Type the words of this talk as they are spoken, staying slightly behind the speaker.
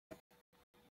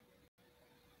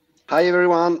Hi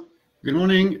everyone. Good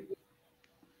morning.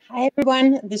 Hi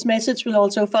everyone. This message will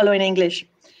also follow in English.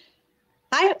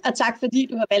 Hej, og tak fordi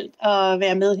du har valgt at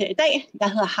være med her i dag.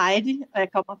 Jeg hedder Heidi, og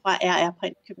jeg kommer fra RR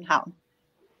Print København.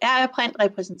 RR Print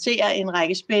repræsenterer en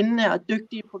række spændende og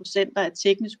dygtige producenter af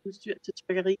teknisk udstyr til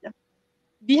trykkerier.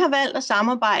 Vi har valgt at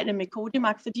samarbejde med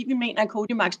Codimac, fordi vi mener, at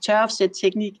Codimacs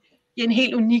tørreoffset-teknik giver en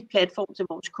helt unik platform til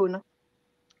vores kunder.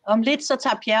 Om lidt så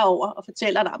tager Pierre over og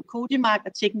fortæller dig om Codimac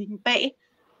og teknikken bag,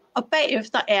 og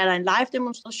bagefter er der en live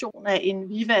demonstration af en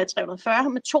Viva 340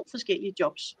 med 2 forskellige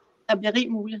jobs. Der bliver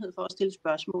rig mulighed for at stille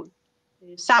spørgsmål.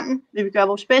 Sammen vil vi gøre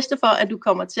vores bedste for, at du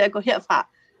kommer til at gå herfra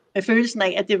med følelsen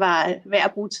af, at det var værd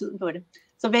at bruge tiden på det.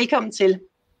 Så velkommen til.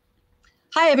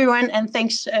 Hi everyone, and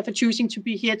thanks for choosing to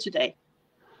be here today.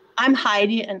 I'm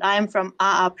Heidi, and I am from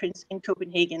RR Prints in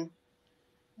Copenhagen.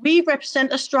 We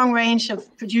represent a strong range of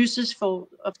producers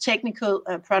of technical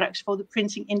products for the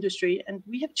printing industry, and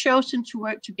we have chosen to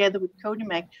work together with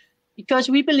Codimac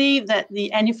because we believe that the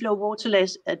Aniflo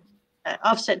waterless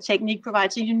offset technique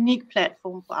provides a unique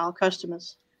platform for our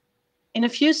customers. In a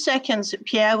few seconds,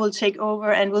 Pierre will take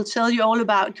over and will tell you all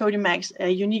about Codimac's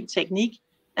unique technique,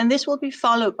 and this will be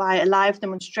followed by a live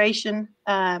demonstration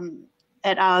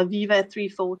at our Viva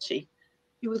 340.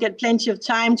 You will get plenty of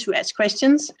time to ask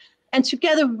questions, and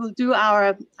together we will do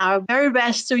our very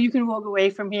best so you can walk away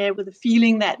from here with a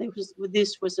feeling that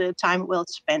this was a time well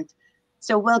spent.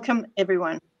 So welcome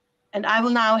everyone. And I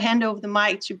will now hand over the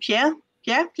mic to Pierre.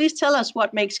 Pierre, please tell us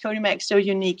what makes Codimac so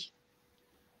unique.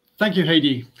 Thank you,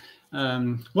 Heidi.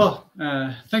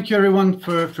 Thank you everyone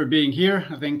for being here.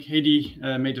 I think Heidi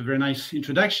made a very nice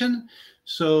introduction.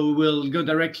 So we'll go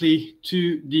directly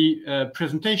to the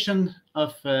presentation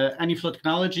of Aniflo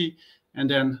technology, and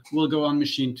then we'll go on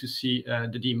machine to see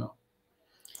the demo.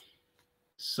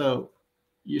 So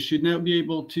you should now be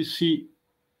able to see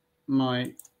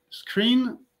my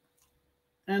screen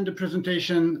and the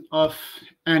presentation of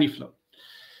Aniflo.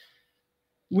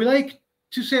 We like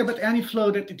to say about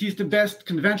Aniflo that it is the best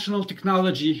conventional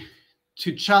technology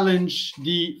to challenge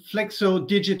the Flexo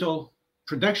digital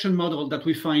production model that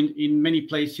we find in many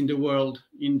places in the world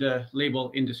in the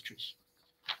label industry.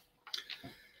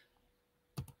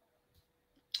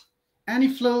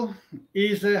 Aniflo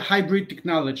is a hybrid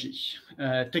technology,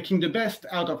 taking the best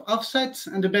out of offsets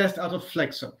and the best out of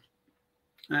Flexo.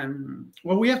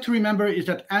 What we have to remember is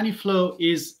that Aniflo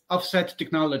is offset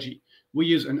technology. We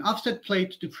use an offset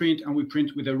plate to print, and we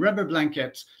print with a rubber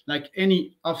blanket like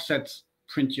any offset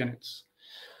print units.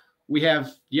 We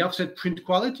have the offset print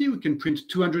quality. We can print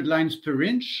 200 lines per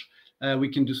inch. We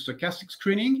can do stochastic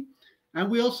screening.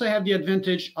 And we also have the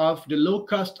advantage of the low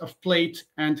cost of plate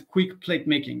and quick plate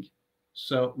making.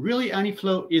 So really,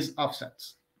 Aniflo is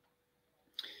offsets.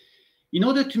 In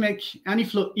order to make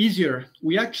Aniflo easier,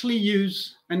 we actually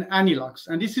use an Anilux,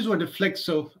 and this is where the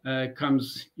Flexo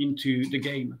comes into the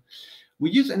game. We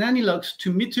use an Anilux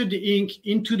to meter the ink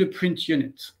into the print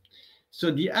unit. So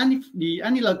the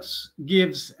Anilux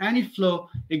gives Aniflo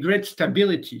a great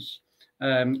stability.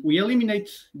 We eliminate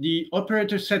the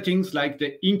operator settings like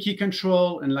the inky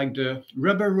control and like the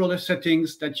rubber roller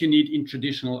settings that you need in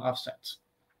traditional offsets.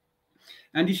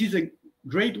 And this is a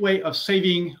great way of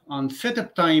saving on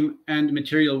setup time and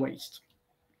material waste.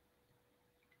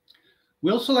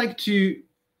 We also like to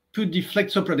put the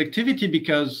Flexo productivity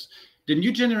because the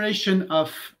new generation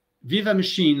of Viva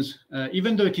machines,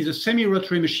 even though it is a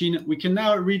semi-rotary machine, we can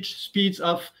now reach speeds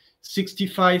of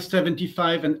 65,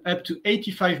 75, and up to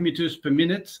 85 meters per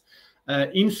minute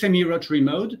in semi-rotary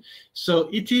mode. So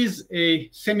it is a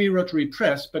semi-rotary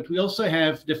press, but we also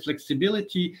have the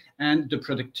flexibility and the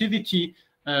productivity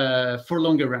for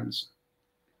longer runs.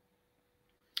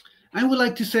 I would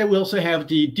like to say we also have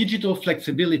the digital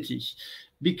flexibility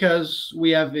because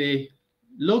we have a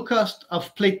low cost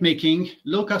of plate making,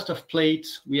 low cost of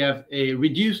plates, we have a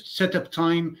reduced setup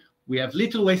time, we have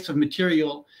little waste of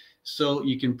material, so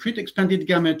you can print expanded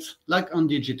gamuts like on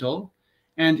digital.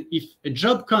 And if a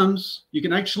job comes, you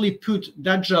can actually put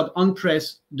that job on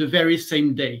press the very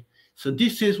same day. So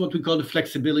this is what we call the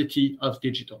flexibility of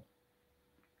digital.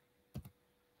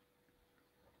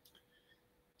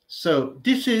 So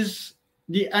this is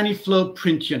the Aniflo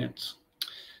print unit.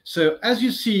 So as you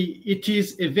see, it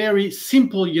is a very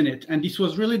simple unit, and this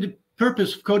was really the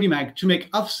purpose of Codimac, to make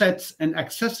offsets an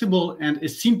accessible and a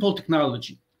simple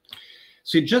technology.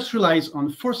 So it just relies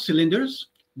on 4 cylinders.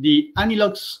 The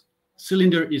Anilux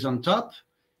cylinder is on top.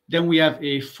 Then we have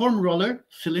a foam roller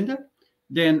cylinder.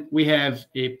 Then we have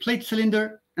a plate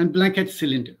cylinder and blanket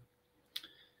cylinder.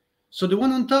 So the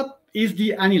one on top is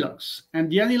the Anilux, and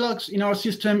the Anilux in our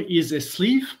system is a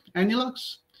sleeve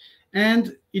Anilux,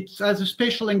 and it has a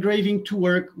special engraving to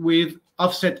work with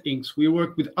offset inks. We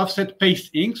work with offset paste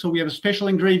ink, so we have a special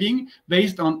engraving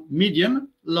based on medium,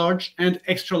 large, and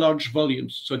extra large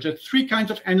volumes. So just 3 kinds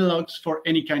of analogs for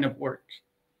any kind of work.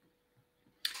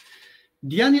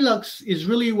 The analogs is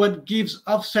really what gives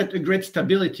offset a great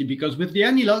stability, because with the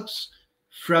analogs,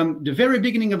 from the very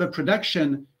beginning of a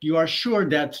production, you are sure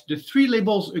that the 3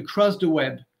 labels across the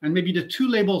web and maybe the 2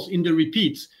 labels in the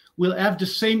repeats will have the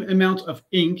same amount of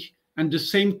ink and the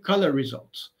same color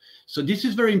results. So this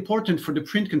is very important for the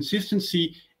print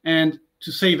consistency and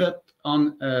to save up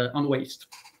on waste.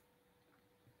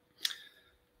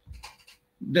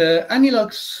 The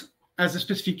analogs as a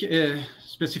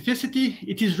specificity,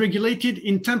 it is regulated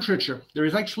in temperature. There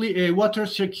is actually a water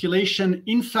circulation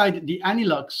inside the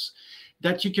analogs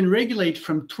that you can regulate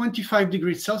from 25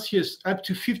 degrees Celsius up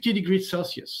to 50 degrees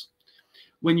Celsius.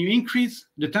 When you increase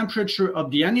the temperature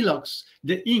of the analogs,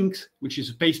 the ink, which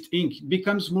is a paste ink,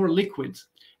 becomes more liquid.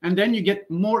 And then you get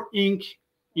more ink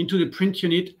into the print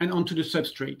unit and onto the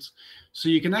substrate. So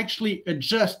you can actually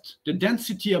adjust the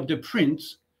density of the print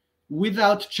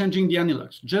without changing the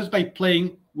analogs, just by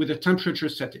playing with the temperature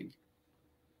setting.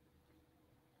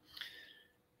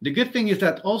 The good thing is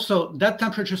that also that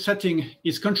temperature setting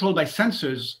is controlled by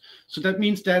sensors. So that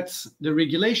means that the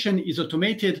regulation is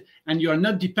automated and you are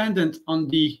not dependent on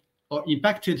or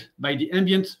impacted by the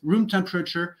ambient room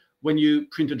temperature when you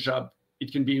print a job.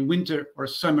 It can be in winter or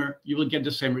summer, you will get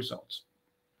the same results.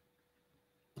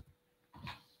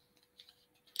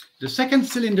 The second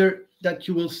cylinder that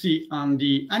you will see on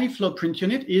the Aniflo print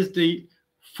unit is the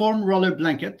foam roller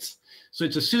blanket. So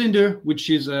it's a cylinder which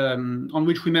is on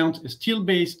which we mount a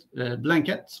steel-based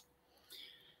blanket.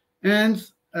 And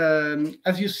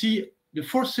as you see, the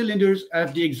 4 cylinders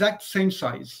have the exact same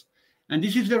size. And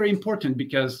this is very important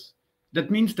because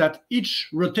that means that each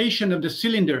rotation of the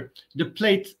cylinder, the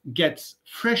plate gets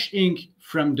fresh ink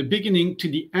from the beginning to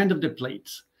the end of the plate.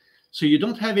 So you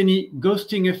don't have any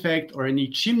ghosting effect or any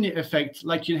chimney effect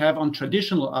like you have on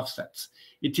traditional offsets.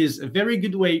 It is a very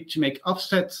good way to make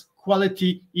offsets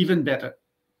quality even better.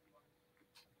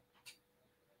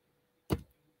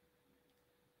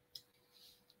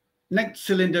 Next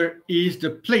cylinder is the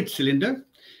plate cylinder.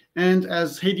 And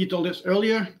as Heidi told us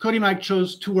earlier, Codimac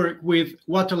chose to work with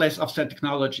waterless offset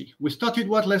technology. We started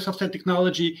waterless offset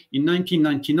technology in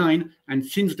 1999, and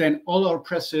since then, all our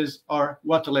presses are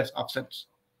waterless offset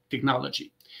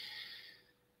technology.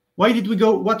 Why did we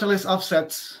go waterless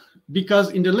offsets?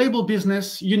 Because in the label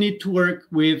business, you need to work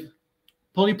with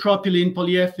polypropylene,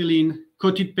 polyethylene,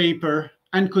 coated paper,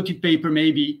 uncoated paper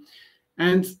maybe.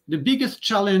 And the biggest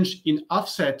challenge in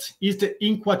offset is the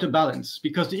ink water balance,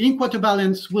 because the ink water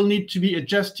balance will need to be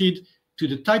adjusted to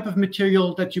the type of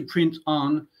material that you print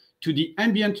on, to the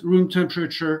ambient room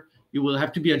temperature. It will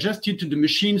have to be adjusted to the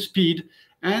machine speed.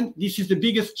 And this is the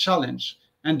biggest challenge.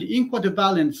 And the ink water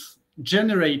balance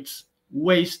generates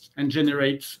waste and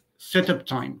generates setup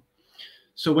time.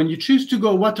 So when you choose to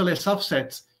go waterless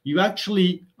offsets, you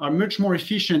actually are much more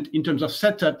efficient in terms of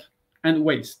setup and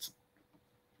waste.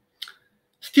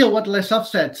 Still, waterless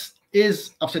offsets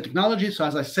is offset technology. So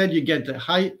as I said, you get the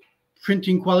high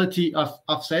printing quality of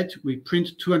offset. We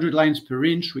print 200 lines per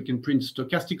inch. We can print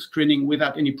stochastic screening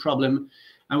without any problem.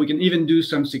 And we can even do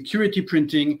some security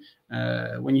printing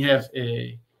when you have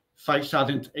a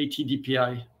 5080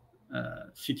 dpi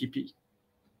CTP.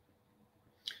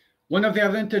 One of the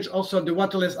advantages also of the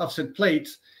waterless offset plate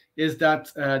is that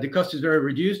the cost is very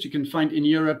reduced. You can find in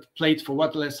Europe plates for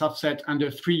waterless offset under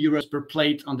 €3 per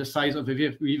plate on the size of a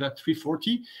Viva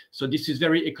 340. So this is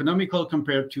very economical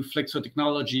compared to Flexo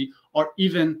technology or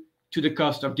even to the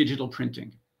cost of digital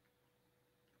printing.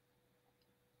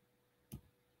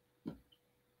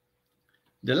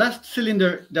 The last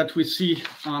cylinder that we see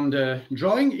on the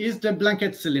drawing is the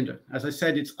blanket cylinder. As I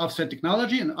said, it's offset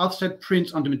technology, and offset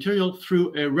prints on the material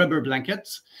through a rubber blanket.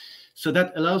 So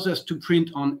that allows us to print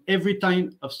on every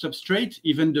type of substrate,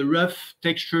 even the rough,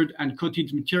 textured, and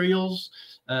coated materials.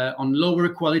 On lower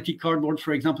quality cardboard,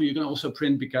 for example, you can also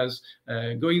print because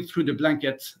going through the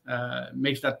blanket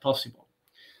makes that possible.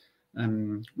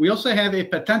 We also have a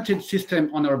patented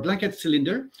system on our blanket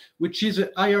cylinder, which is an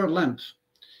IR lamp.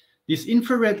 This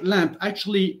infrared lamp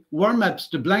actually warms up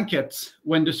the blankets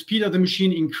when the speed of the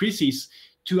machine increases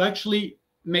to actually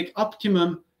make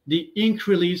optimum the ink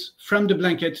release from the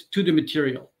blanket to the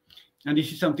material. And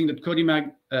this is something that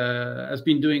Codimac has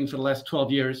been doing for the last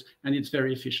 12 years, and it's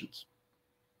very efficient.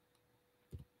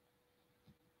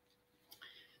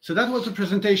 So that was a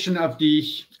presentation of the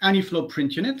Aniflo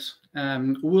print unit.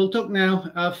 We'll talk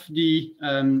now of the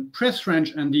press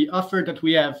range and the offer that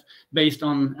we have based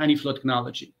on Aniflo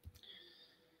technology.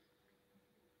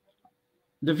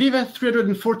 The Viva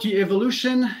 340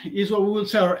 Evolution is what we would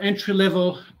say our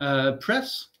entry-level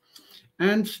press.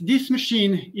 And this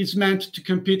machine is meant to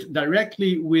compete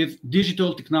directly with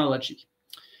digital technology.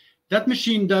 That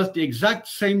machine does the exact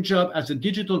same job as a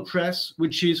digital press,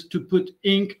 which is to put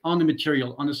ink on the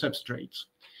material, on the substrate.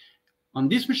 On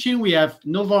this machine, we have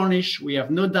no varnish, we have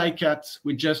no die cut,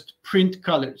 we just print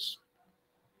colors.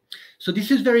 So this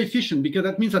is very efficient because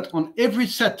that means that on every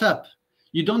setup,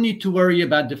 you don't need to worry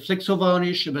about the Flexo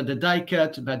varnish, about the die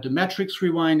cut, about the matrix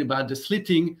rewind, about the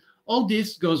slitting. All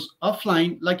this goes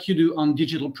offline like you do on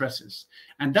digital presses.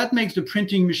 And that makes the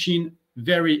printing machine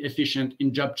very efficient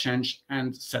in job change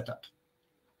and setup.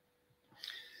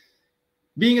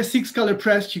 Being a 6-color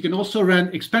press, you can also run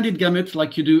expanded gamut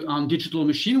like you do on digital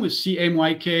machine with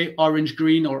CMYK,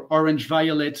 orange-green, or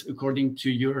orange-violet according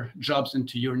to your jobs and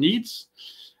to your needs.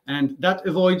 And that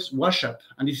avoids wash-up.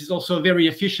 And this is also very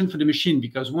efficient for the machine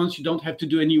because once you don't have to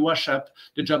do any wash-up,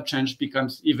 the job change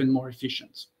becomes even more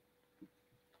efficient.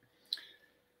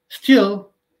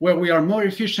 Still, where we are more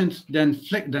efficient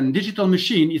than digital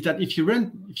machine is that if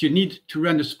you need to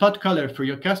run a spot color for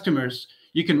your customers,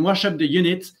 you can wash up the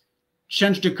unit,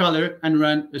 change the color, and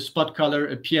run a spot color,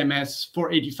 a PMS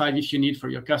 485 if you need for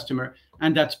your customer,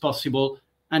 and that's possible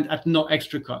and at no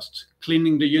extra cost.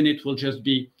 Cleaning the unit will just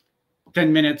be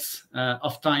 10 minutes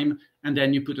of time, and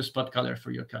then you put a spot color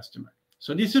for your customer.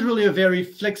 So this is really a very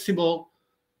flexible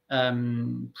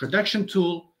production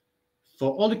tool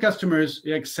for all the customers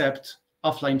except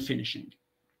offline finishing.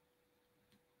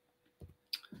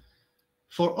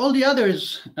 For all the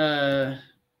others,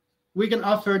 we can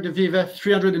offer the Viva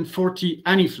 340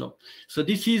 Aniflo. So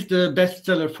this is the best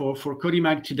seller for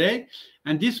Codimag today.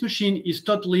 And this machine is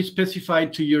totally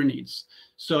specified to your needs.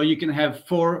 So you can have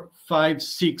 4, 5,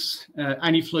 6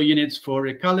 Aniflo units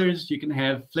for colors. You can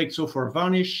have Flexo for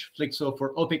varnish, Flexo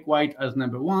for opaque white as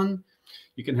 #1.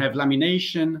 You can have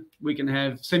lamination. We can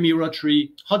have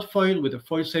semi-rotary hot foil with a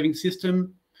foil saving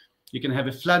system. You can have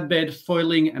a flatbed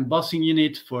foiling embossing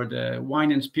unit for the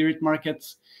wine and spirit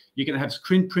markets. You can have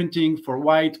screen printing for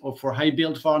white or for high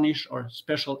build varnish or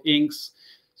special inks.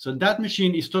 So that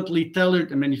machine is totally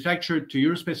tailored and manufactured to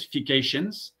your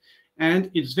specifications.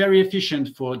 And it's very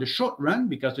efficient for the short run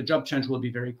because the job change will be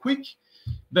very quick.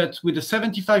 But with the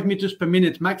 75 meters per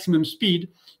minute maximum speed,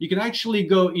 you can actually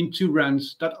go into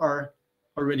runs that are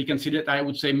already considered, I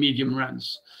would say, medium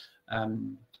runs.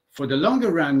 For the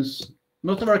longer runs,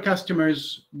 most of our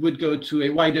customers would go to a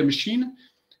wider machine,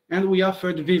 and we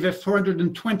offer the Viva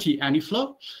 420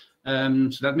 Aniflo.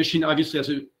 So that machine obviously is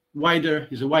a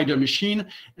wider machine,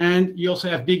 and you also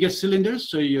have bigger cylinders,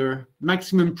 so your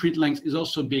maximum print length is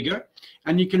also bigger,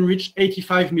 and you can reach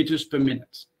 85 meters per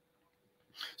minute.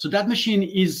 So that machine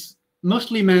is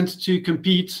mostly meant to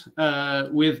compete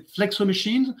with Flexo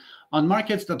machines on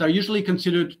markets that are usually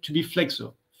considered to be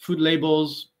Flexo: food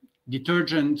labels,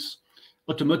 detergents,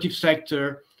 automotive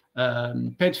sector,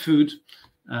 pet food,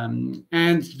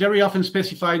 and very often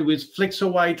specified with Flexo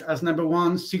white as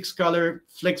 #1, 6-color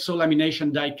Flexo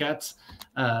lamination die cuts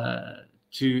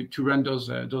to run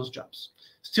those jobs.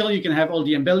 Still, you can have all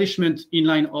the embellishment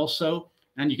inline also,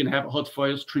 and you can have hot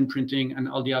foil, screen printing, and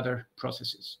all the other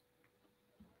processes.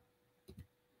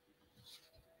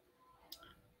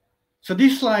 So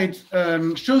this slide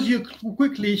shows you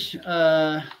quickly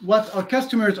what our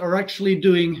customers are actually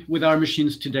doing with our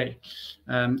machines today.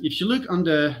 If you look on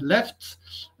the left,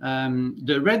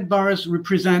 the red bars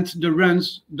represent the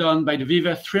runs done by the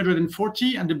Viva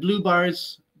 340 and the blue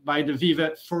bars by the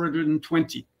Viva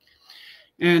 420.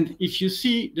 And if you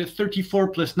see the 34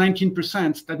 plus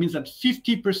 19%, that means that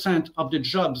 50% of the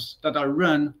jobs that are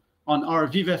run on our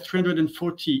Viva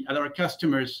 340 at our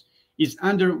customers is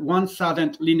under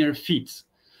 1,000 linear feet.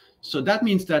 So that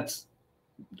means that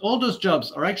all those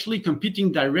jobs are actually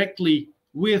competing directly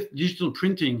with digital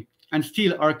printing, and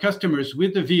still our customers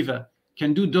with the Viva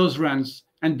can do those runs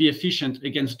and be efficient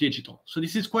against digital. So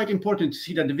this is quite important to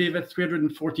see that the Viva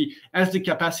 340 has the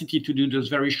capacity to do those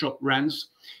very short runs.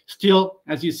 Still,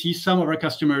 as you see, some of our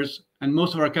customers and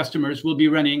most of our customers will be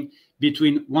running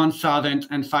between 1,000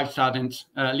 and 5,000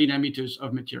 linear meters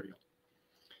of material.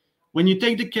 When you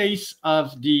take the case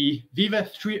of the Viva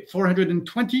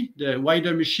 420, the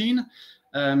wider machine,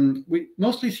 we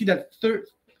mostly see that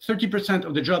 30%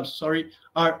 of the jobs,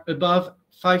 are above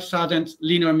 5,000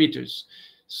 linear meters.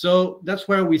 So that's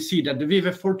where we see that the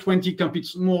Viva 420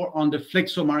 competes more on the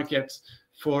Flexo market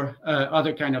for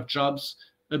other kind of jobs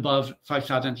above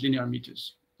 5,000 linear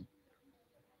meters.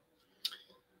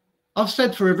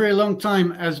 Offset for a very long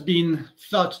time has been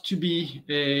thought to be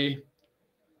a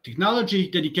technology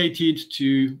dedicated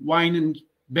to wine and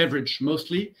beverage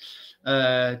mostly,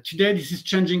 Today, this is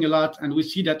changing a lot, and we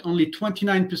see that only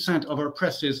 29% of our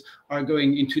presses are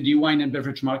going into the wine and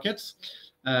beverage markets.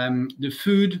 The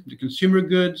food, the consumer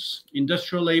goods,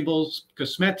 industrial labels,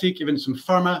 cosmetic, even some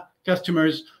pharma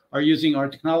customers are using our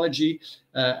technology,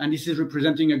 and this is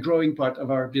representing a growing part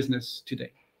of our business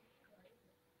today.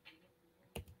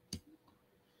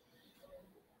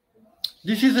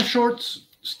 This is a short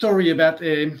story about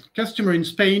a customer in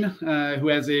Spain who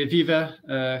has a Viva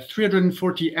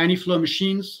 340 Aniflo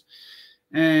machines.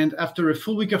 And after a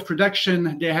full week of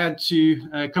production, they had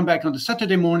to come back on the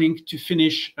Saturday morning to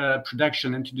finish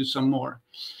production and to do some more.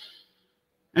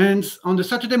 And on the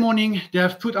Saturday morning, they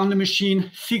have put on the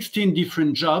machine 16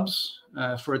 different jobs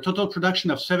for a total production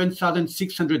of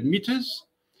 7,600 meters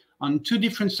on 2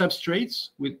 different substrates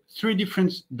with 3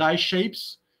 different die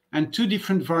shapes and 2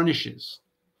 different varnishes.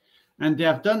 And they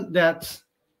have done that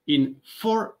in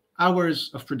 4 hours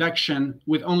of production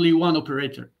with only 1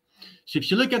 operator. So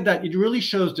if you look at that, it really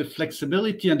shows the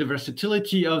flexibility and the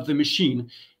versatility of the machine.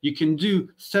 You can do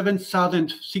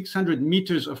 7,600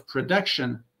 meters of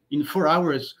production in 4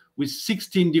 hours with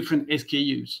 16 different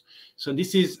SKUs. So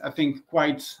this is, I think,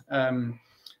 quite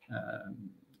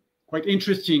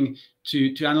interesting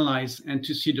to analyze and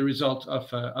to see the result of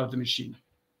the machine.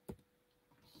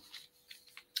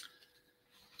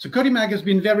 So Codimag has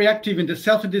been very active in the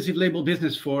self-adhesive label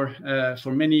business for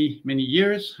many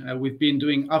years. We've been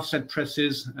doing offset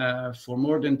presses for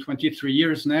more than 23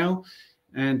 years now,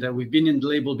 and we've been in the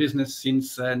label business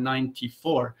since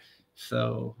 '94.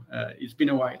 So it's been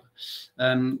a while.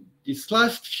 These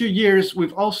last few years,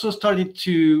 we've also started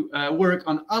to work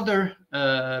on other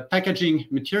packaging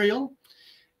material,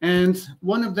 and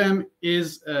one of them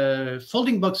is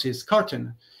folding boxes,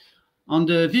 carton. On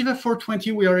the Viva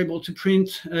 420, we are able to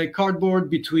print cardboard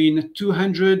between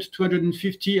 200,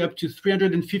 250, up to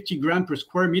 350 grams per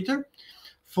square meter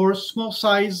for small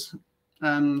size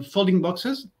folding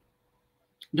boxes.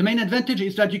 The main advantage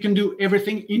is that you can do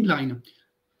everything inline.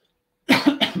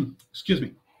 Excuse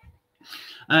me.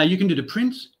 You can do the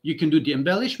print, you can do the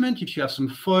embellishment if you have some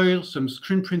foil, some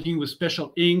screen printing with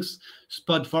special inks,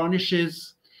 spot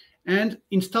varnishes. And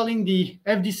installing the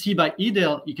FDC by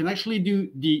Edel, you can actually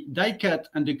do the die cut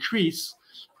and the crease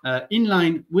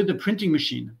inline with the printing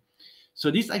machine. So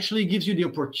this actually gives you the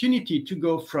opportunity to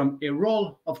go from a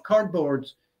roll of cardboard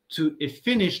to a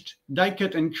finished die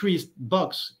cut and creased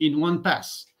box in one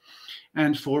pass.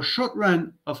 And for a short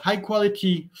run of high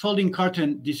quality folding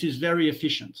carton, this is very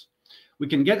efficient. We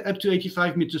can get up to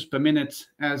 85 meters per minute,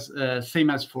 as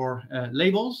same as for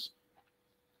labels.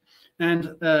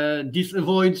 And this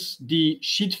avoids the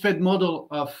sheet-fed model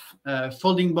of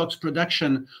folding box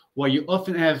production, where you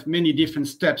often have many different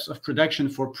steps of production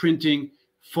for printing,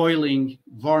 foiling,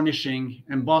 varnishing,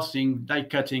 embossing, die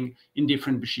cutting in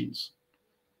different machines.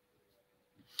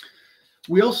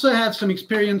 We also have some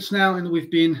experience now, and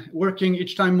we've been working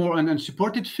each time more on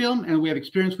unsupported film, and we have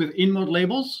experience with in-mold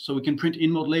labels. So we can print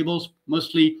in-mold labels,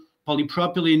 mostly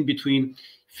polypropylene between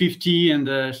 50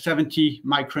 and 70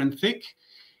 micron thick.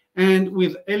 And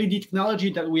with LED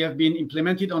technology that we have been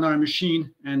implemented on our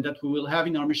machine and that we will have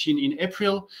in our machine in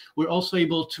April, we're also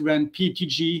able to run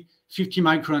PETG 50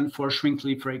 micron for shrink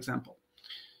clip, for example.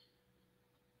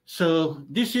 So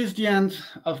this is the end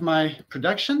of my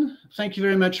production. Thank you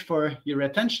very much for your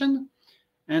attention.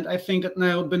 And I think that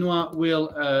now Benoit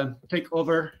will take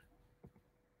over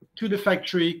to the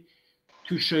factory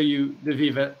to show you the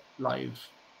Viva live.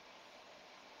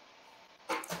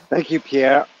 Thank you,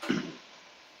 Pierre.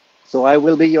 So I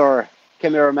will be your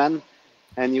cameraman,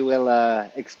 and you will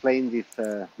explain this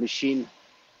machine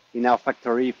in our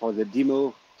factory for the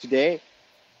demo today.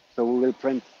 So we will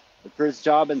print the first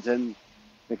job and then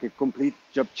make a complete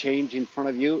job change in front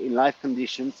of you in live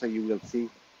conditions, so you will see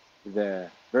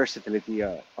the versatility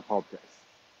of our press.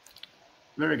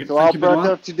 Very good. So our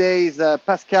operator today is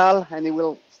Pascal, and he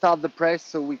will start the press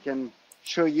so we can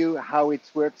show you how it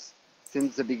works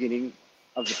since the beginning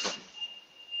of the press.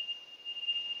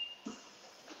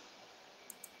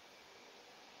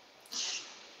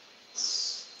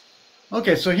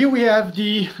 Okay, so here we have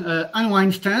the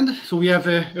unwind stand. So we have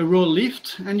a roll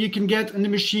lift, and you can get in the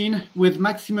machine with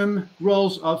maximum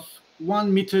rolls of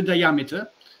 1 meter diameter.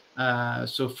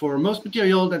 So for most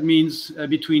material, that means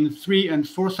between 3,000 and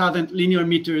 4,000 linear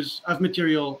meters of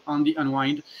material on the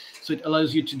unwind. So it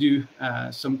allows you to do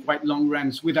some quite long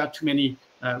runs without too many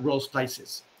roll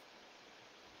splices.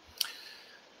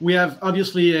 We have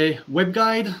obviously a web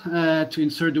guide to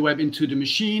insert the web into the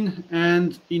machine.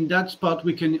 And in that spot,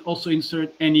 we can also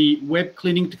insert any web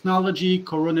cleaning technology,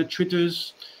 corona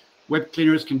treaters. Web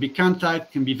cleaners can be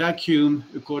contact, can be vacuum,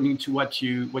 according to what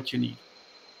you need.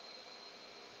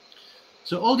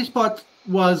 So all this part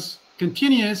was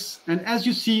continuous, and as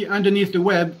you see underneath the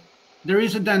web, there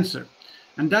is a dancer.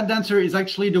 And that dancer is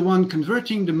actually the one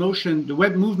converting the motion, the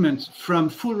web movement, from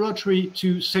full rotary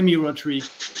to semi-rotary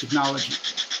technology.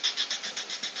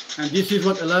 And this is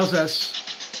what allows us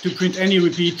to print any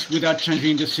repeat without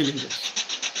changing the cylinders.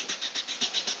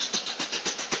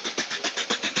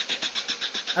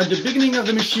 At the beginning of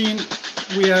the machine,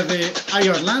 we have a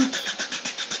IR lamp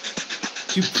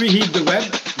to preheat the web,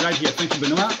 right here. Thank you,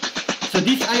 Benoit. So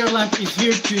this IR lamp is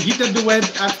here to heat up the web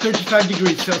at 35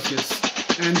 degrees Celsius.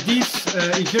 And this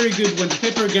is very good when the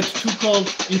paper gets too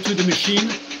cold into the machine.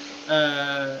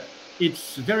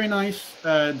 It's very nice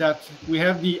that we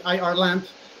have the IR lamp,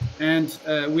 and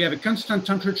we have a constant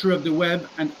temperature of the web,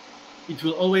 and it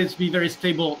will always be very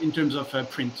stable in terms of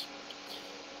print.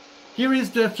 Here is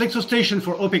the Flexo station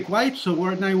for opaque white. So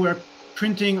right now we're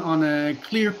printing on a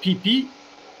clear PP,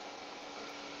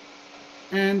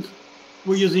 and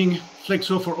we're using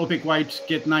Flexo for opaque white to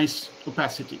get nice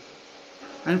opacity.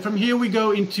 And from here we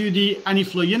go into the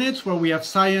Aniflo units, where we have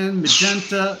cyan,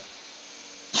 magenta,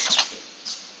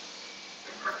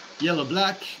 yellow,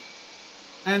 black,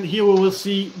 and here we will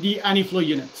see the Aniflo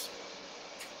units.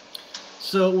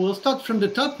 So we'll start from the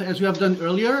top as we have done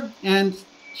earlier, and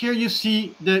here you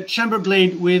see the chamber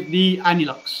blade with the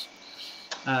Anilox.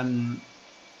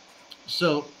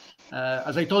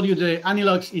 As I told you, the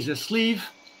Anilox is a sleeve,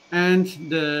 and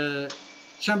the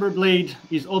chamber blade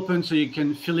is open so you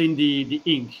can fill in the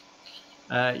ink.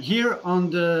 Here on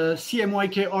the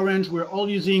CMYK orange, we're all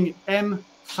using M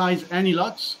size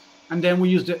Anilox, and then we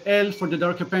use the L for the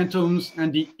darker Pantones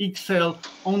and the XL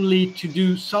only to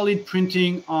do solid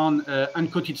printing on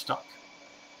uncoated stock.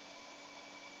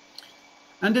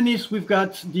 Underneath, we've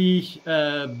got the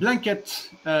blanket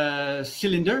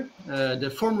cylinder,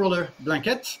 the foam roller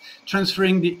blanket,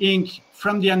 transferring the ink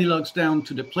from the Anilox down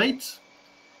to the plate.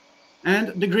 And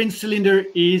the green cylinder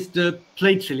is the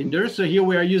plate cylinder. So here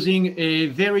we are using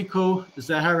a Verico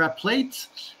Zahara plate.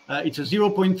 It's a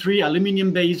 0.3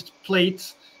 aluminum-based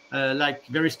plate, like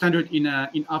very standard in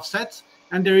offset.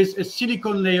 And there is a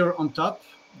silicone layer on top.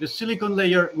 The silicone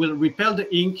layer will repel the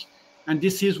ink, and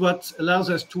this is what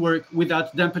allows us to work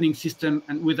without dampening system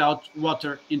and without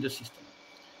water in the system.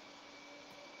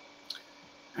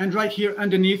 And right here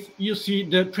underneath, you see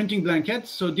the printing blanket.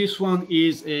 So this one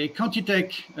is a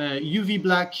Quantitech UV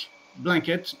black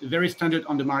blanket, very standard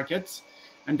on the market.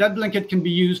 And that blanket can be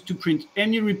used to print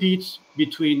any repeats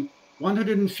between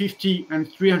 150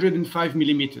 and 305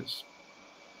 millimeters.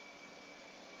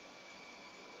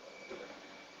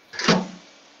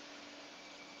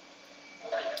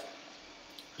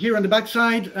 Here on the back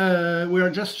side, we are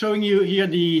just showing you here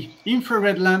the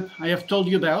infrared lamp I have told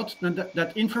you about. And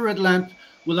that infrared lamp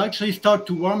will actually start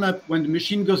to warm up when the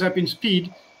machine goes up in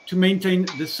speed to maintain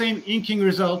the same inking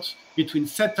results between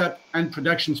setup and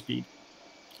production speed.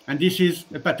 And this is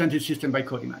a patented system by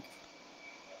Codimac.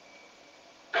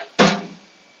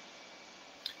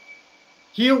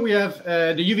 Here we have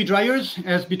the UV dryers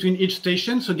as between each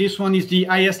station. So this one is the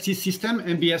IST system,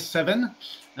 MBS7.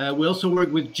 We also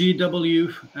work with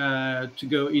GW to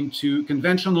go into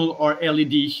conventional or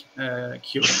LED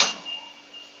curing.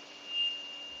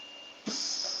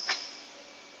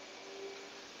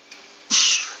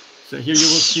 So here you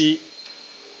will see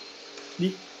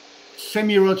the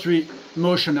semi-rotary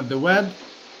motion of the web.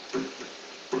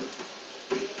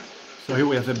 So here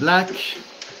we have the black.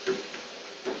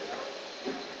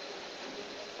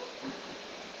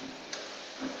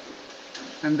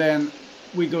 And then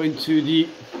we go into the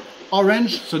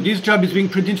orange. So this job is being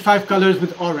printed 5 colors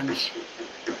with orange.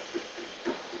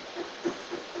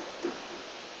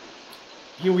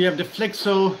 Here we have the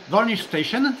Flexo varnish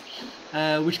station,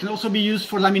 which can also be used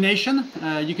for lamination.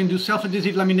 You can do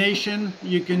self-adhesive lamination,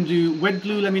 you can do wet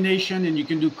glue lamination, and you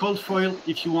can do cold foil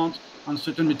if you want on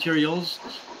certain materials.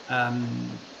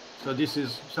 So this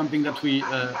is something that we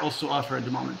also offer at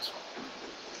the moment.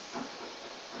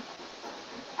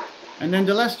 And then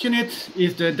the last unit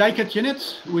is the die cut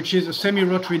unit, which is a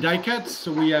semi-rotary die cut.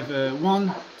 So we have a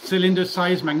 1 cylinder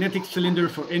size magnetic cylinder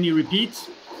for any repeats.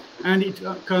 And it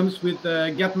comes with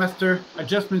a gap master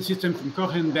adjustment system from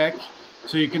Koch & Beck.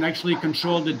 So you can actually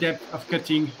control the depth of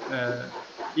cutting,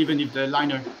 even if the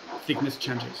liner thickness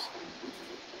changes.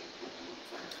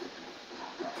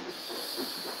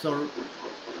 So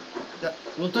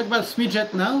we'll talk about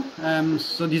SmeJet now.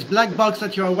 So this black box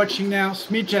that you are watching now,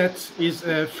 SmeJet is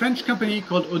a French company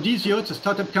called Odysio. It's a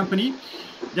startup company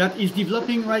that is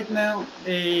developing right now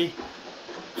a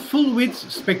full width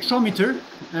spectrometer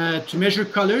to measure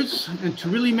colors and to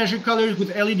really measure colors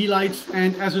with LED lights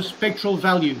and as a spectral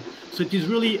value. So it is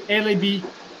really LAB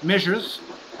measures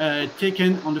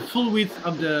taken on the full width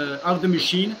of the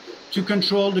machine to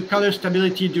control the color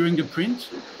stability during the print.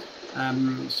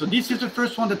 So this is the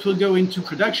first one that will go into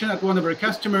production at one of our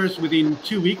customers within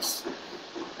 2 weeks.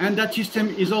 And that system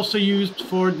is also used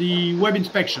for the web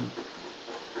inspection.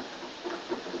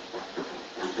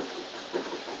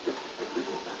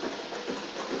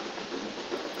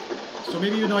 So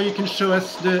maybe you can show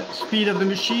us the speed of the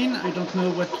machine. I don't know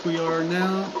what we are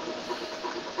now.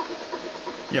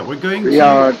 Yeah, we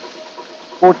are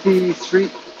 43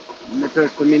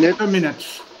 meters per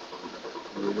minute.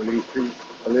 We will increase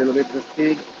a little bit the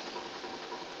speed.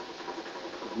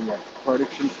 Yeah,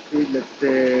 production speed, let's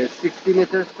say 60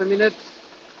 meters per minute.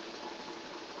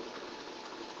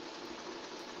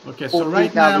 Okay, so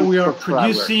right now we are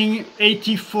producing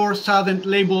 84,000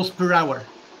 labels per hour.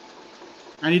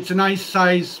 And it's a nice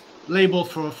size label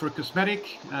for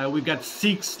cosmetic. We've got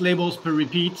 6 labels per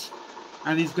repeat,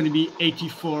 and it's going to be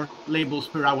 84 labels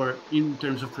per hour in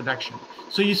terms of production.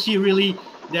 So you see really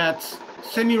that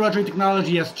semi-rotary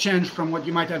technology has changed from what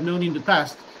you might have known in the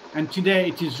past. And today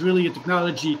it is really a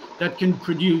technology that can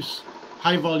produce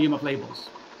high volume of labels.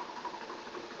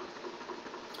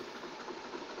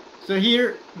 So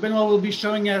here, Benoit will be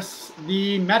showing us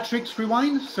the matrix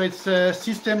rewind. So it's a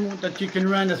system that you can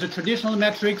run as a traditional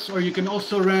matrix, or you can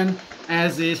also run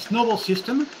as a snowball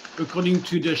system. According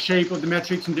to the shape of the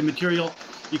matrix and the material,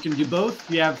 you can do both.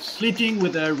 We have slitting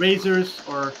with razors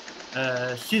or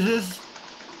scissors.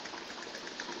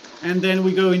 And then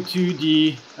we go into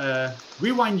the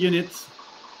rewind units,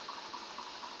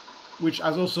 which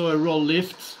has also a roll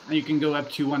lift, and you can go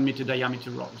up to 1 meter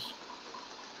diameter rolls.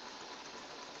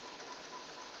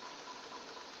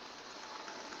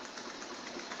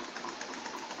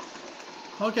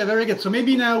 Okay, very good. So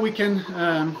maybe now we can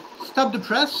stop the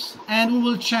press, and we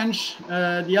will change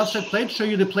the offset plate, show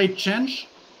you the plate change.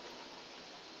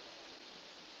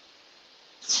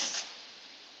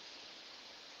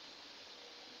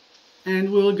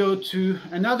 And we'll go to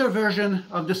another version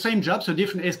of the same job, so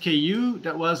different SKU.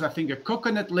 That was, I think, a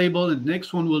coconut label, and the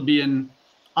next one will be an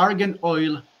argan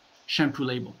oil shampoo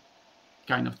label,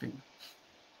 kind of thing.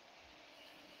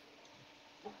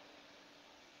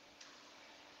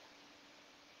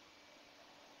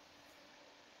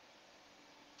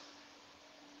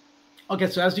 Okay,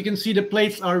 so as you can see, the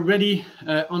plates are ready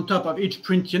on top of each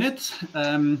print unit.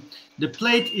 The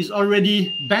plate is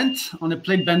already bent on a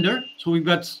plate bender. So we've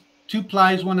got 2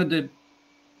 plies, one at the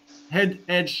head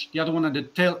edge, the other one at the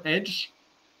tail edge.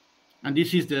 And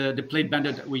this is the plate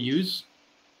bender that we use.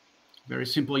 Very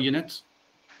simple unit.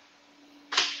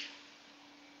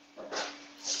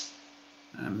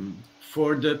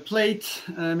 For the plate,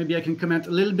 maybe I can comment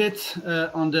a little bit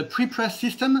on the pre-press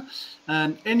system.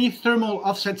 Any thermal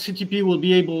offset CTP will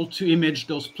be able to image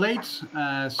those plates.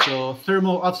 So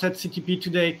thermal offset CTP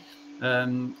today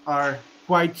are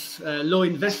quite low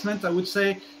investment, I would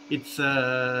say. It's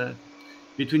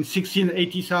between 60,000 and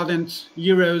 80,000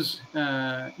 euros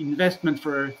investment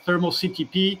for thermal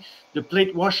CTP. The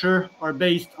plate washer are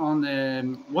based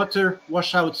on water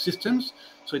washout systems.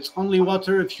 So it's only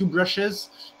water, a few brushes,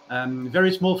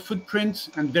 very small footprint,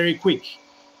 and very quick.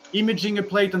 Imaging a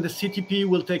plate on the CTP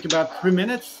will take about 3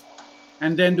 minutes,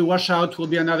 and then the washout will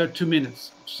be another 2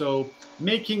 minutes. So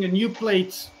making a new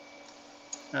plate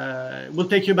will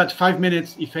take you about 5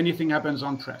 minutes if anything happens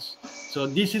on press. So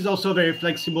this is also very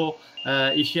flexible.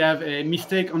 If you have a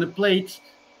mistake on a plate,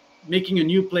 making a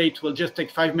new plate will just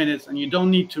take 5 minutes, and you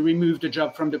don't need to remove the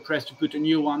job from the press to put a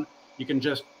new one. You can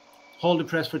just hold the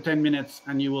press for 10 minutes,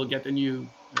 and you will get a new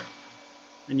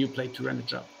plate to run the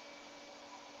job.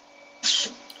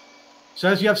 So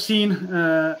as you have seen,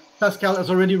 Pascal has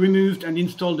already removed and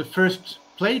installed the first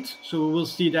plate. So we will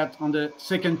see that on the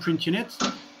second print unit.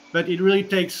 But it really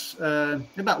takes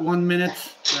about 1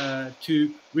 minute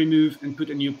to remove and put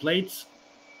a new plate.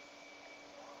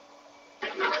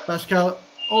 Pascal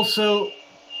also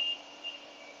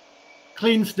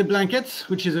cleans the blankets,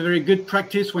 which is a very good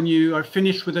practice when you are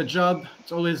finished with a job.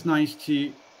 It's always nice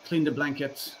to clean the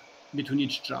blankets between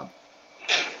each job.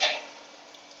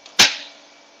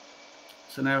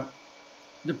 So now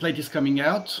the plate is coming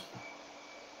out.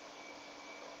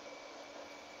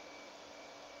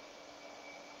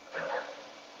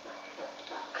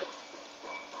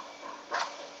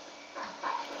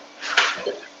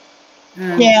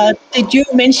 Yeah, did you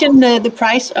mention the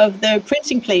price of the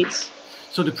printing plates?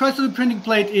 So the price of the printing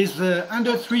plate is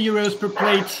under 3 euros per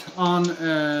plate on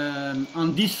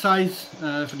this size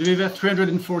for the Viva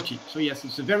 340. So yes,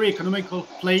 it's a very economical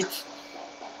plate,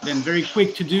 then very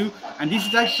quick to do. And this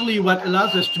is actually what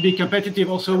allows us to be competitive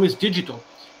also with digital.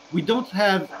 We don't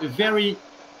have a very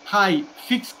high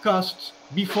fixed cost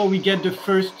before we get the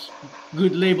first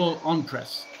good label on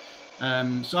press.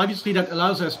 So obviously that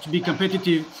allows us to be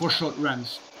competitive for short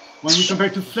runs. When we compare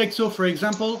to Flexo, for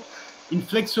example, in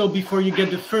Flexo, before you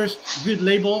get the first good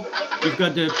label, you've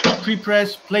got the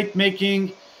pre-press, plate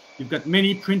making, you've got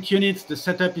many print units, the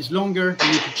setup is longer,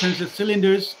 you need to change the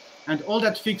cylinders, and all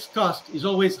that fixed cost is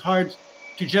always hard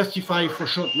to justify for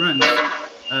short runs.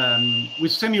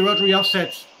 With semi-rotary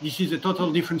offsets, this is a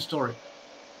total different story.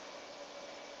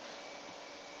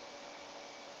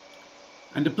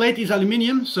 And the plate is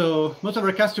aluminium, so most of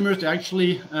our customers, they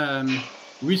actually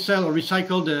resell or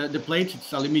recycle the plate.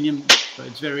 It's aluminium, so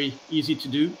it's very easy to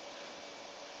do.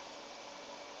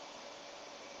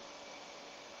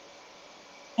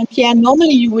 And Pierre,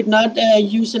 normally you would not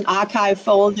use an archive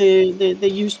for all the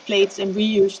used plates and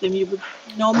reuse them. You would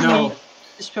normally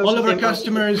dispose all of our them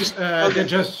customers they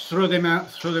just throw them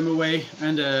away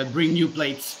and bring new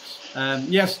plates.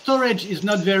 Yes, storage is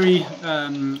not very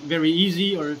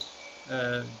easy, or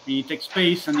it takes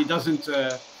space and it doesn't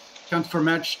count for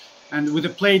much. And with a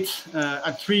plate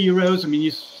at €3, I mean,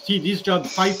 you see this job,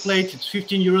 5 plates, it's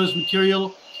 €15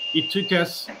 material. It took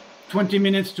us 20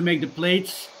 minutes to make the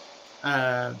plates.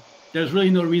 There's really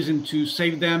no reason to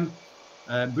save them,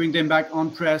 bring them back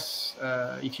on press.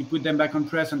 If you put them back on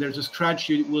press and there's a scratch,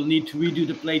 you will need to redo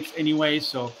the plates anyway.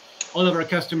 So all of our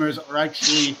customers are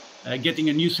actually getting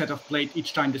a new set of plate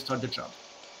each time they start the job.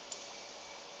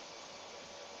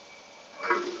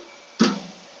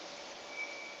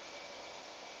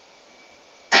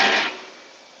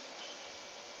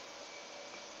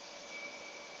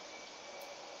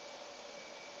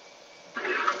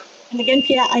 And again,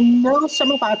 Pierre, I know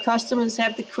some of our customers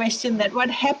have the question that what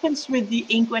happens with the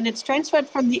ink when it's transferred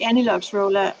from the Aniflo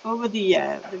roller over the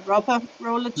rubber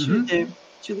roller to the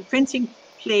printing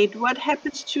plate? What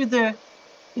happens to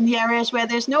in the areas where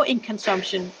there's no ink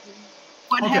consumption?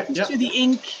 What happens to the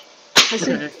ink?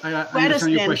 I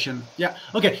understand your question. Yeah.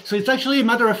 Okay. So it's actually a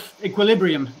matter of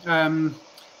equilibrium.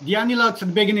 The Anilox at the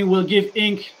beginning will give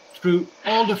ink through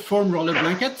all the foam roller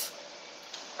blankets.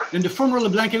 Then the foam roller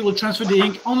blanket will transfer the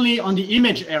ink only on the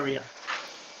image area.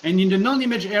 And in the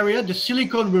non-image area, the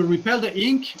silicone will repel the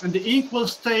ink and the ink will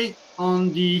stay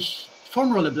on the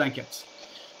foam roller blankets.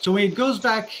 So when it goes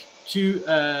back to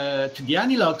the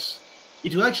Anilox,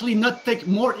 it will actually not take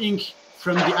more ink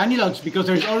from the Anilox because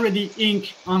there's already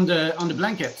ink on the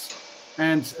blankets.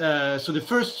 And so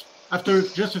after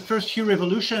just the first few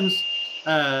revolutions,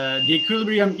 the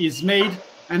equilibrium is made,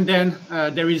 and then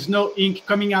there is no ink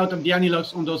coming out of the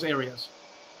Anilox on those areas.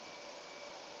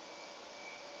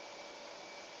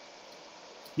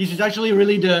 This is actually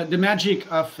really the magic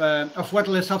of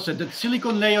waterless offset. That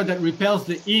silicone layer that repels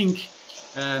the ink,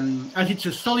 as it's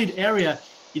a solid area,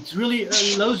 it really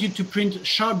allows you to print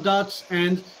sharp dots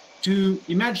and to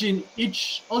imagine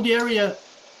all the area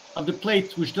of the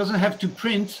plate which doesn't have to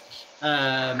print.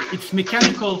 It's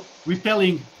mechanical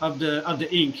repelling of the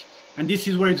ink, and this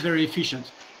is where it's very efficient.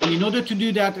 And in order to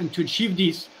do that and to achieve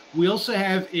this, we also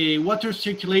have a water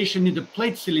circulation in the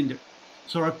plate cylinder.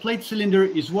 So our plate cylinder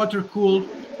is water cooled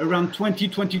around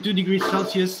 20-22 degrees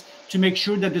Celsius to make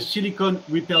sure that the silicone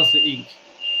repels the ink.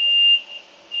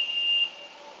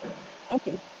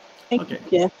 Okay. Thank you.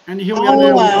 Yeah. And here we are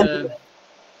now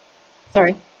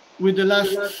with the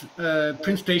last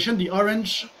print station, the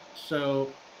orange.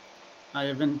 So I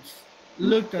haven't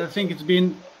looked. I think it's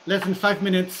been less than 5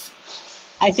 minutes.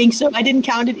 I think so. I didn't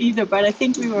count it either, but I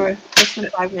think we were less than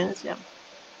 5 minutes. Yeah.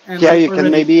 And yeah, you can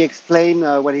maybe explain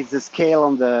what is the scale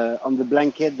on the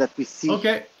blanket that we see.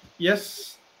 Okay.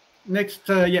 Yes. Next,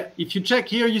 yeah. If you check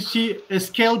here, you see a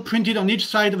scale printed on each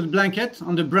side of the blanket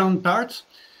on the brown part,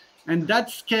 and that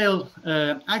scale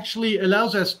actually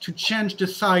allows us to change the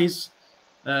size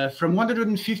from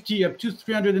 150 up to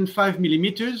 305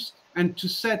 millimeters, and to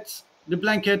set the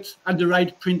blanket at the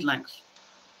right print length.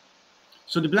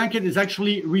 So the blanket is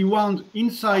actually rewound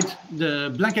inside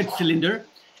the blanket cylinder,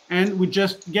 and we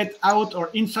just get out or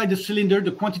inside the cylinder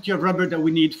the quantity of rubber that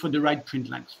we need for the right print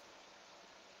length.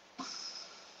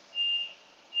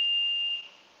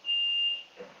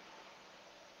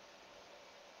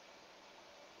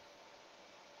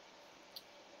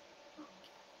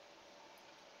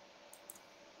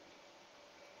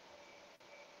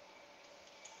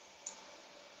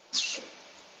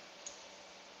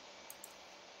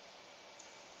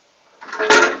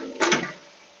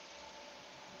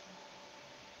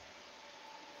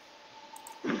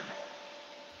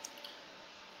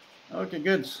 Okay,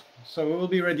 good. So we will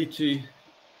be ready to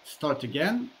start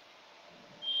again.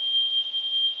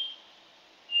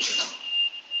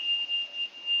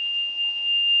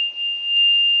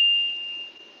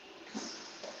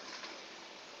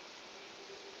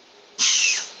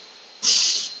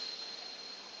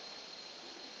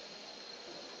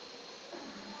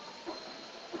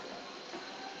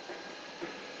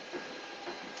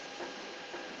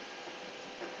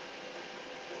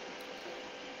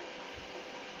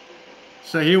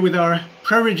 So here with our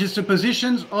pre-register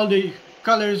positions, all the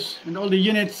colors and all the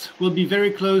units will be very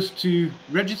close to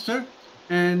register,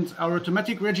 and our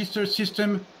automatic register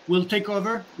system will take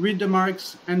over, read the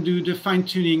marks, and do the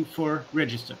fine-tuning for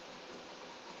register.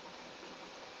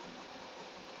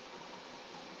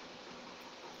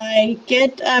 I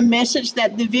get a message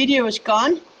that the video is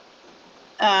gone.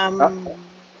 I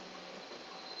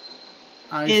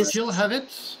still have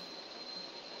it.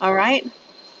 All right.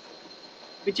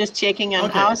 We're just checking on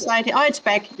our side. Oh, it's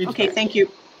back. Okay, thank you.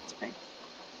 It's back.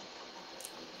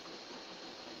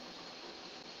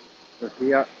 So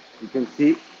here you can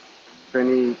see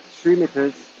 23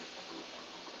 meters,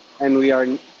 and we are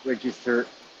in register,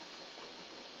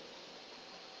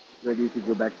 ready to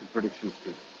go back to production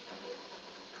speed.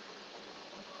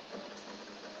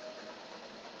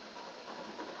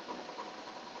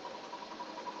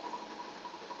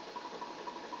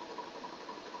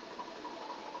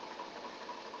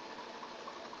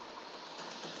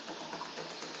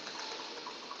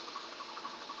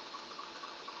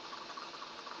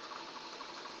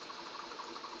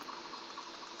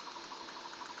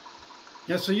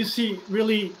 Yeah, so you see,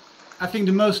 really, I think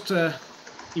the most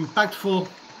impactful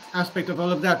aspect of all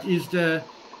of that is the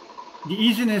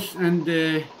easiness and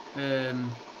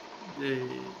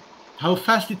how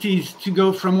fast it is to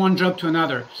go from one job to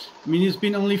another. I mean, it's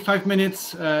been only 5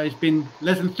 minutes. It's been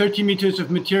less than 30 meters of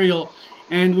material,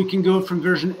 and we can go from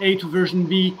version A to version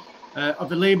B of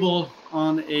the label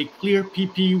on a clear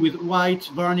PP with white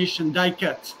varnish and die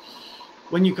cut.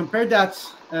 When you compare that,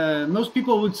 most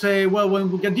people would say, well, when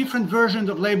we get different versions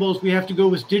of labels, we have to go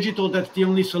with digital. That's the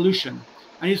only solution.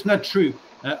 And it's not true.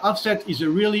 Offset is a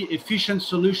really efficient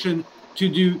solution to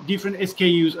do different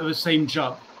SKUs of the same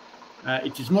job.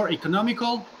 It is more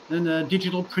economical than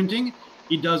digital printing.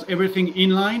 It does everything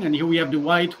inline. And here we have the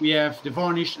white, we have the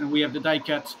varnish, and we have the die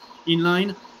cut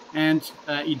inline. And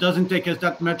it doesn't take us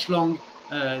that much long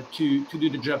to do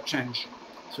the job change.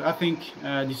 So I think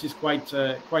this is quite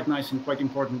nice and quite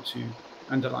important to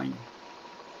underline.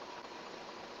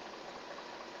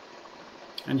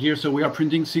 And here, so we are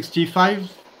printing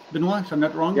 65, Benoit, if I'm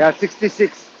not wrong. Yeah,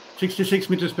 66. 66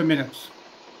 meters per minute.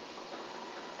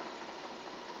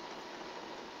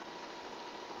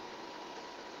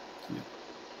 Yeah.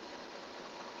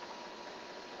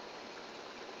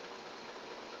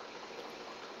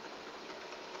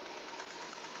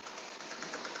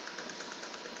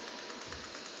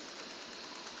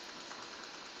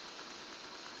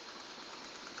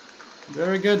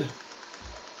 Very good.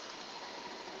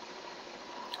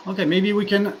 Okay, maybe we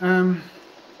can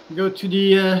go to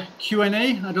the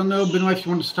Q&A. I don't know, Benoit, if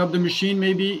you want to stop the machine,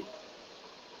 maybe.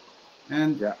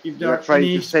 And yeah, if there are trying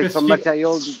any to save some specific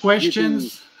material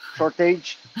questions,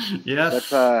 shortage. Yes.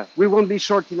 But we won't be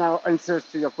short in our answers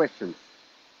to your questions.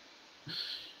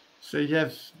 So if you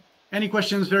have any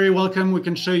questions, very welcome. We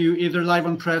can show you either live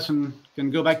on press and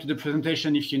can go back to the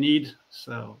presentation if you need.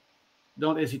 So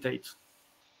don't hesitate.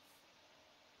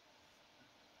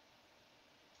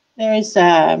 There is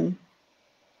a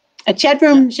chat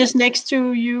room just next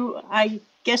to you, I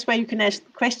guess, where you can ask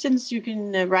questions. You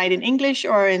can write in English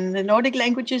or in the Nordic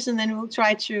languages, and then we'll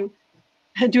try to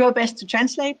do our best to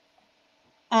translate.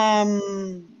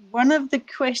 One of the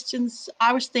questions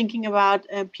I was thinking about,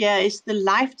 Pierre, is the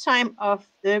lifetime of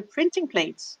the printing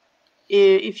plates.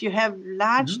 If you have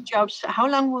large jobs, how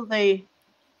long will they?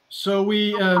 So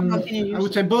we, I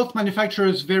would say both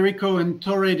manufacturers, Verico and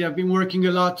Torre, they have been working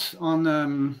a lot on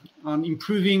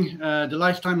improving the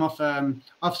lifetime of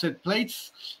offset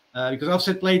plates, because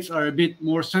offset plates are a bit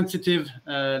more sensitive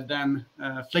than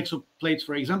Flexo plates,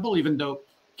 for example, even though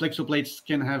Flexo plates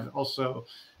can have also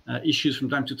issues from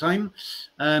time to time.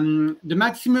 The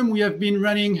maximum we have been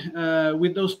running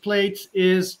with those plates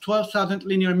is 12,000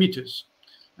 linear meters.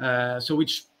 So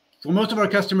which for most of our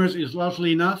customers is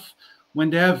largely enough. When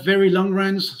they have very long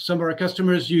runs, some of our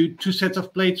customers use 2 sets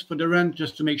of plates for the run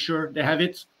just to make sure they have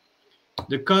it.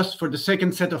 The cost for the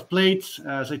second set of plates,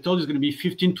 as I told you, is going to be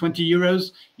 15, 20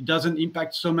 euros. It doesn't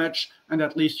impact so much, and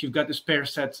at least you've got a spare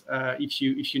set if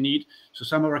you need. So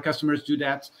some of our customers do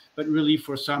that, but really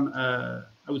for some, I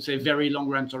would say, very long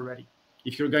runs already.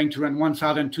 If you're going to run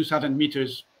 1,000, 2,000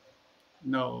 meters,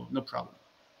 no problem.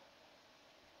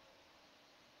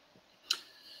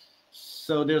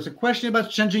 So there's a question about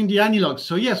changing the analogs.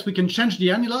 So yes, we can change the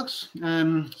analogs.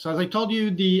 So as I told you,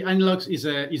 the analogs is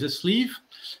a sleeve.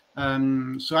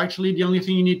 So actually, the only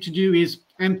thing you need to do is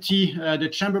empty the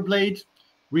chamber blade,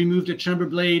 remove the chamber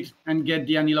blade, and get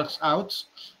the analogs out.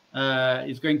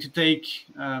 It's going to take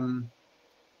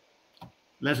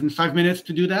less than 5 minutes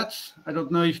to do that. I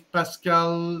don't know if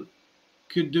Pascal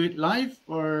could do it live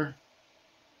or...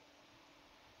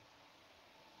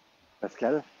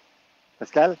 Pascal?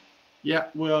 Pascal? Yeah,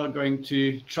 we're going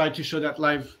to try to show that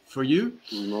live for you.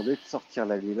 Je vous demandais de sortir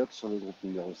la Lilox sur le groupe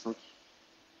numéro 5.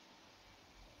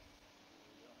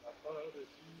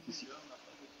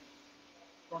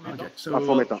 Okay, so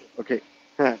okay.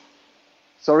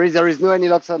 Sorry, there is no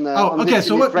Anilox on. Oh, on okay. this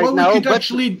So unit what now, we could but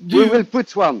actually do? We will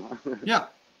put one. Yeah,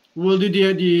 we'll do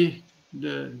the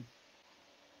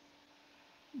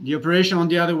operation on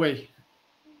the other way.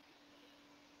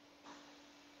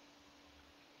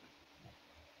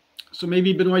 So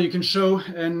maybe Benoit, you can show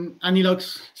an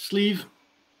Anilox sleeve.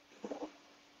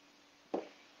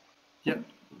 Yeah,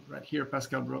 right here,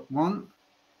 Pascal brought one.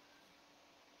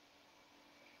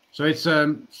 So it's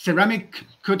ceramic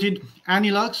coated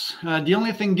Anilox. The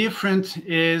only thing different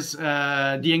is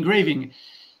the engraving.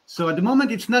 So at the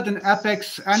moment, it's not an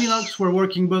Apex Anilox. We're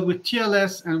working both with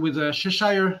TLS and with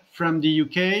Cheshire from the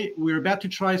UK. We're about to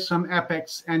try some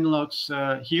Apex Anilox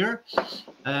here.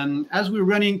 As we're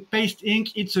running paste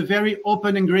ink, it's a very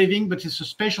open engraving, but it's a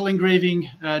special engraving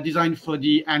designed for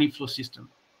the Aniflo system.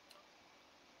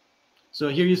 So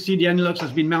here you see the Anilox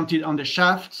has been mounted on the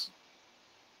shafts.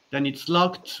 Then it's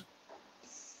locked.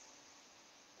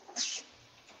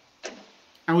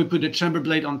 And we put the chamber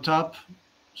blade on top.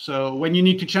 So when you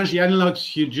need to change the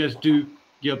Anilox, you just do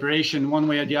the operation one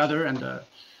way or the other.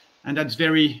 And that's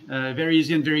very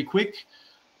easy and very quick.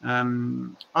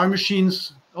 Our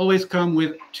machines always come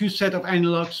with 2 sets of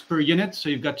Anilox per unit. So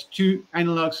you've got 2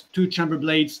 Anilox, 2 chamber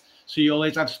blades. So you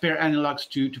always have spare Anilox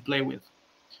to play with.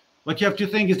 What you have to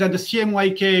think is that the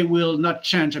CMYK will not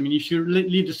change. I mean, if you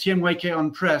leave the CMYK on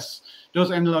press,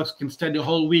 those Anilox can stay the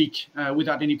whole week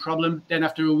without any problem. Then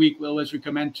after a week, we always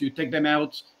recommend to take them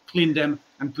out, clean them,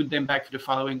 and put them back for the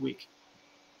following week.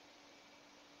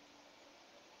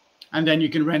 And then you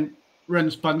can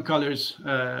run spun colors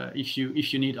if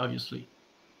you need, obviously.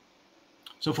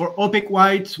 So for opaque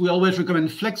white, we always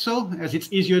recommend Flexo, as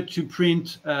it's easier to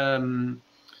print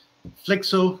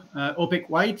Flexo opaque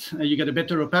white. You get a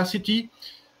better opacity.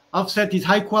 Offset is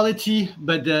high quality,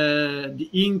 but the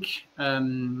ink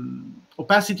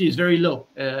opacity is very low.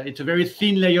 It's a very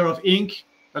thin layer of ink.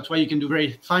 That's why you can do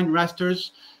very fine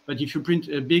rasters. But if you print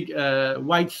a big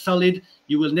white solid,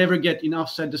 you will never get in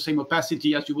offset the same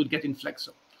opacity as you would get in Flexo.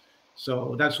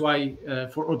 So that's why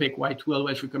for opaque white, we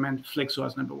always recommend Flexo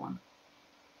as number 1.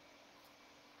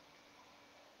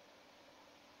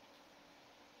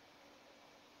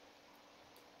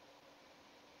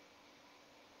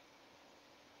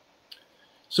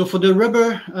 So for the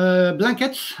rubber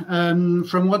blankets,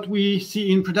 from what we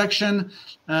see in production,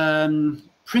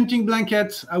 printing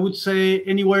blankets, I would say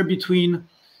anywhere between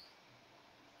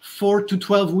 4 to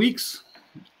 12 weeks.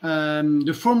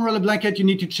 The foam roller blanket, you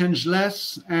need to change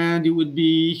less, and it would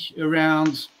be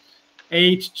around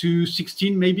 8 to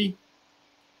 16 maybe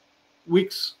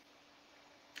weeks.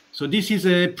 So this is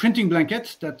a printing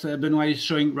blanket that Benoit is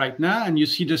showing right now, and you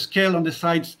see the scale on the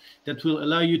sides that will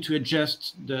allow you to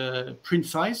adjust the print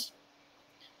size.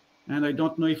 And I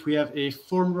don't know if we have a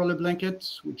foam roller blanket,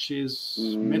 which is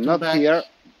metal back. Here.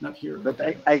 Not here. But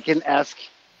okay. I can ask.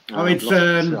 Oh,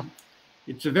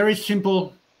 it's a very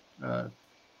simple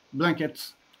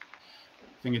blanket.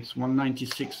 I think it's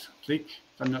 196 thick,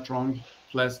 if I'm not wrong,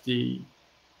 plus the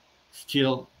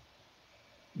steel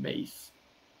base.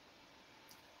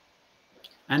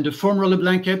 And the foam roller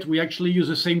blanket, we actually use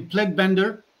the same plate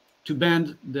bender to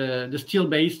bend the steel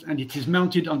base, and it is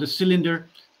mounted on the cylinder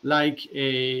like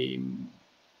a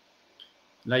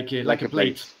plate. Like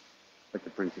a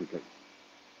printing plate.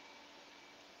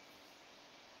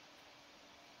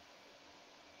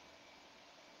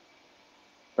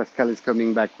 Pascal is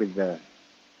coming back with the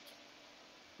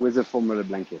foam roller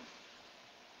blanket.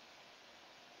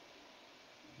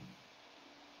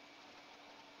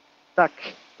 Tac,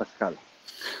 Pascal.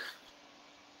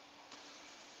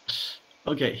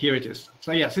 Okay, here it is.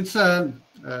 So yes, it's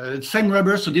same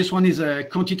rubber. So this one is a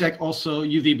Contitech, also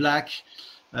UV black,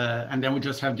 and then we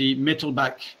just have the metal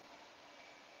back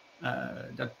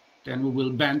that then we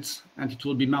will bend, and it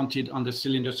will be mounted on the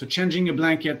cylinder. So changing a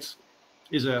blanket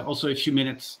is also a few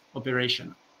minutes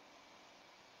operation.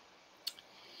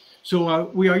 So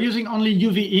we are using only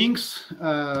UV inks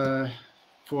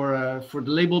for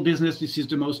the label business. This is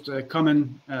the most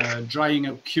common drying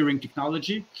and curing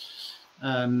technology.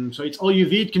 So it's all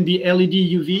UV. It can be LED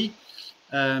UV.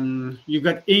 You've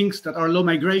got inks that are low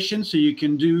migration, so you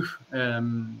can do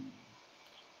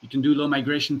low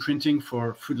migration printing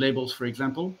for food labels, for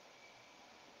example.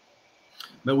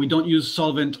 But we don't use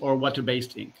solvent or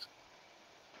water-based ink.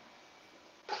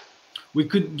 We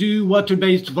could do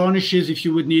water-based varnishes if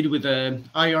you would need with an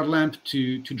IR lamp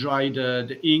to dry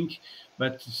the ink,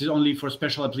 but this is only for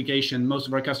special application. Most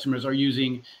of our customers are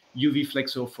using UV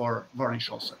Flexo for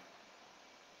varnish also.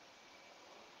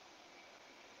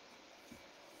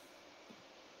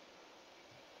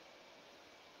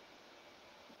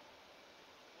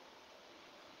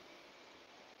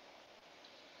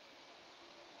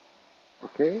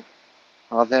 Okay.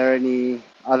 Are there any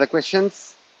other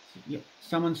questions? Yeah,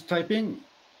 someone's typing.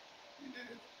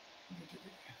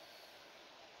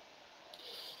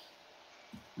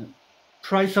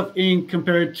 Price of ink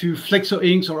compared to Flexo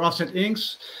inks or offset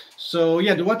inks. So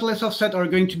yeah, the waterless offset are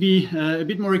going to be a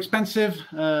bit more expensive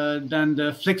than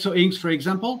the Flexo inks, for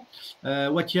example.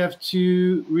 What you have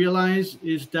to realize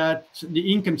is that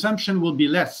the ink consumption will be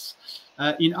less.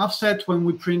 In offset, when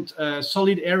we print a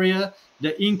solid area,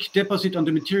 the ink deposit on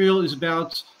the material is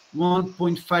about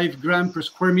 1.5 gram per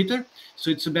square meter.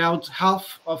 So it's about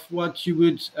half of what you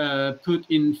would put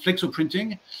in Flexo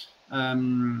printing.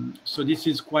 So this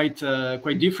is quite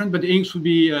different, but the inks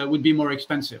would be more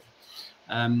expensive.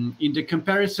 In the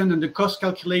comparison and the cost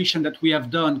calculation that we have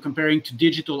done comparing to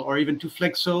digital or even to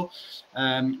Flexo,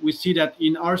 we see that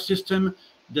in our system,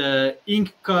 the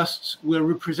ink costs will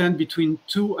represent between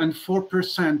 2 and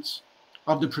 4%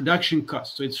 of the production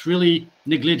cost. So it's really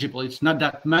negligible. It's not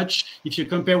that much. If you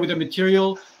compare with the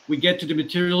material, we get to the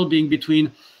material being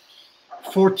between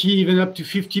 40, even up to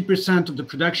 50% of the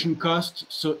production cost.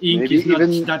 So ink Maybe is not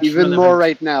that even relevant. more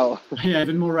right now. Yeah,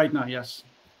 even more right now, yes,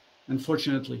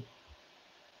 unfortunately.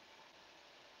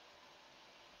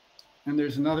 And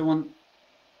there's another one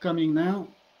coming now.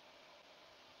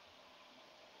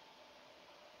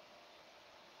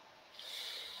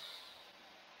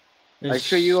 I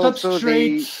show you also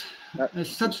the a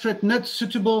substrate not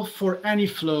suitable for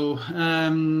Aniflo.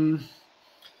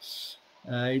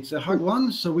 It's a hard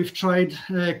one. So we've tried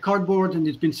cardboard and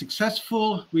it's been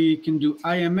successful. We can do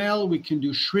IML, we can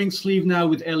do shrink sleeve now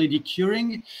with LED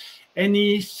curing.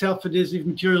 Any self-adhesive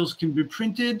materials can be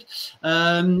printed.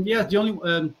 Yeah, the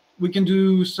only we can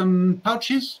do some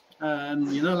pouches,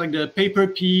 you know, like the paper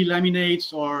PE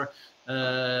laminates or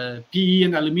PE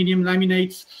and aluminium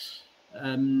laminates.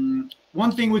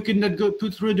 One thing we could not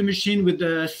put through the machine with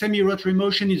the semi-rotary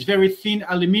motion is very thin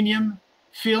aluminium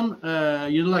film,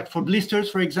 you know, like for blisters,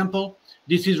 for example.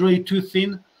 This is really too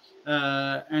thin,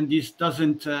 and this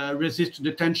doesn't resist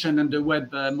the tension and the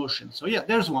web motion. So yeah,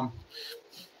 there's one.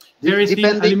 Very thin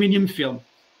aluminium film.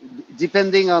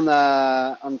 Depending on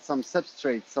some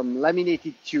substrates, some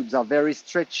laminated tubes are very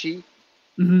stretchy,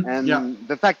 and yeah.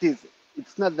 The fact is,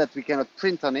 it's not that we cannot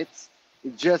print on it.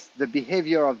 It's just the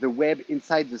behavior of the web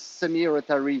inside the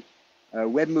semi-rotary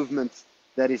web movement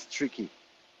that is tricky.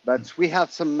 But we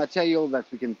have some material that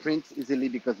we can print easily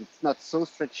because it's not so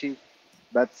stretchy,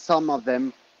 but some of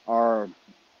them are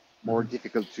more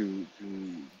difficult to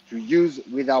use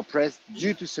without press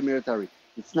due to semi-rotary.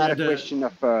 It's not a question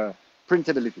of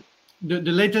printability.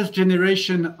 The latest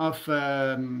generation of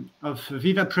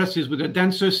Viva presses with a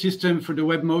denser system for the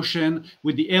web motion,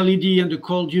 with the LED and the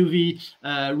cold UV,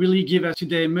 really give us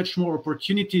today much more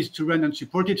opportunities to run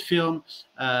unsupported film.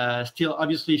 Still,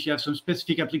 obviously, if you have some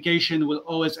specific application, we'll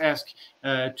always ask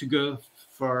to go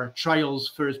for trials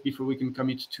first before we can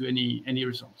commit to any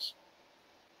results.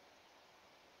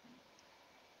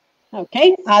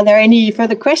 Okay, are there any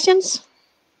further questions?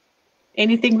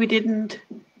 Anything we didn't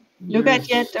look at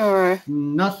yet, or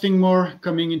nothing more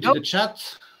coming into the chat?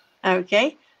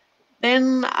 Okay,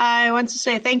 then I want to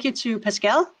say thank you to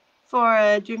Pascal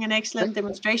for doing an excellent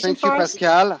demonstration for us. Thank you,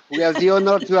 Pascal. We have the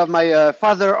honor to have my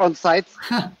father on site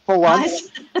for once.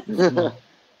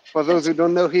 For those who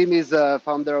don't know him, he's the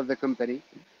founder of the company.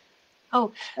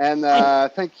 Oh, and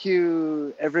thank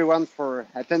you everyone for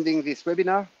attending this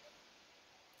webinar.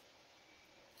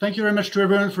 Thank you very much to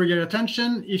everyone for your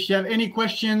attention. If you have any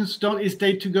questions, don't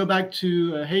hesitate to go back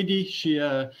to Heidi. She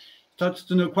starts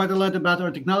to know quite a lot about our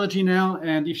technology now.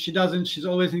 And if she doesn't, she's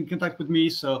always in contact with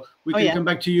me. So we can come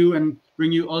back to you and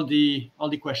bring you all the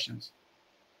questions.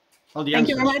 All the answers. Thank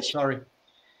you very much. Sorry.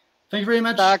 Thank you very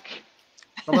much. Tack.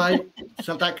 Bye-bye.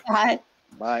 Selv tack. Bye.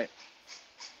 Bye.